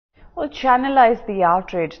Well, channelize the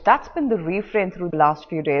outrage. That's been the refrain through the last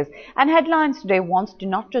few days. And Headlines Today wants to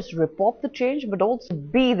not just report the change, but also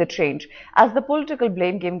be the change. As the political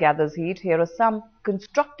blame game gathers heat, here are some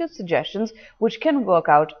constructive suggestions which can work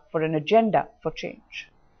out for an agenda for change.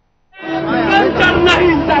 A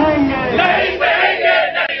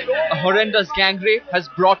horrendous gangrape has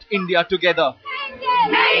brought India together.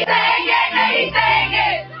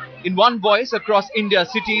 In one voice across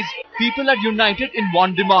India's cities, people are united in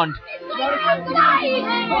one demand.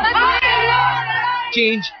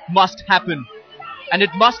 Change must happen, and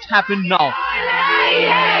it must happen now.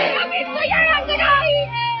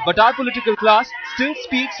 But our political class still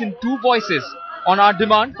speaks in two voices on our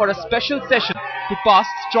demand for a special session to pass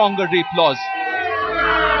stronger rape laws.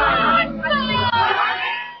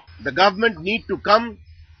 The government need to come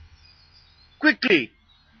quickly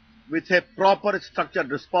with a proper structured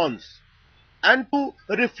response and to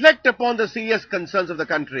reflect upon the serious concerns of the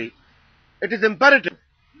country. It is imperative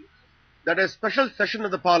that a special session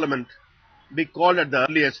of the parliament be called at the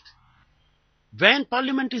earliest. When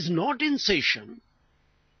parliament is not in session,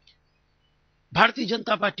 Bharatiya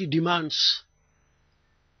Janata Party demands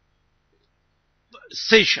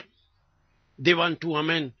session. They want to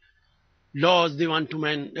amend laws, they want to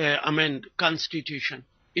amend constitution.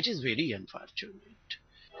 It is very unfortunate.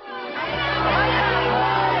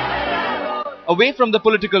 Away from the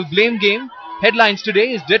political blame game, Headlines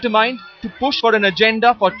Today is determined to push for an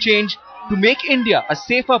agenda for change to make India a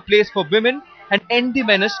safer place for women and end the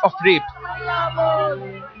menace of rape.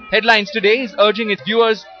 Headlines Today is urging its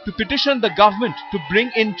viewers to petition the government to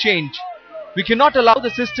bring in change. We cannot allow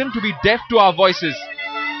the system to be deaf to our voices.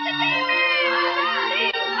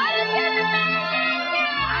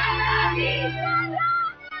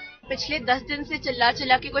 पिछले 10 दिन से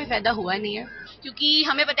चिल्ला के कोई फायदा हुआ नहीं है, क्योंकि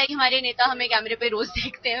हमें पता है कि हमारे नेता हमें कैमरे पे रोज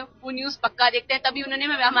देखते हैं, वो न्यूज़ पक्का देखते हैं, तभी उन्होंने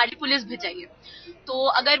हमारी पुलिस भेजाई है। तो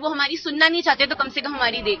अगर वो हमारी सुनना नहीं चाहते तो कम से कम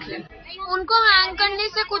हमारी देख लें। उनको हैंग करने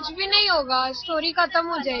से कुछ भी नहीं होगा, स्टोरी खत्म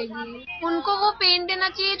हो जाएगी। उनको वो पेन देना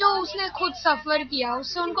चाहिए जो उसने खुद सफर किया,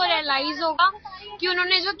 उससे उनको रियलाइज होगा कि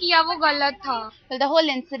उन्होंने जो किया वो गलत था। Well, the whole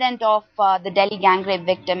incident of the Delhi gang rape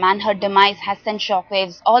victim and her demise has sent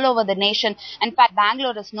shockwaves all over the nation. In fact,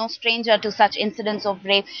 Bangalore is no stranger to such incidents of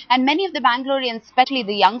rape, and many of the Bangaloreans, especially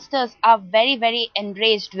the youngsters, are very, very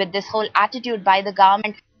enraged with this whole attitude by the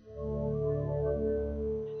government.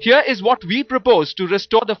 Here is what we propose to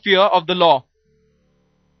restore the fear of the law.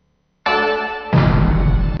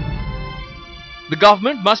 The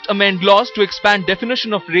government must amend laws to expand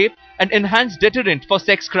definition of rape and enhance deterrent for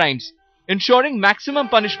sex crimes. Ensuring maximum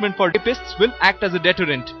punishment for rapists will act as a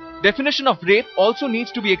deterrent. Definition of rape also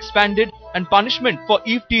needs to be expanded and punishment for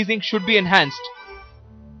eve-teasing should be enhanced.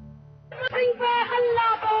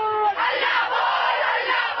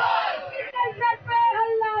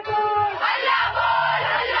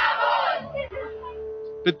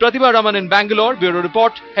 With Pratibha Raman in Bangalore, Bureau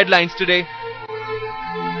Report, Headlines Today.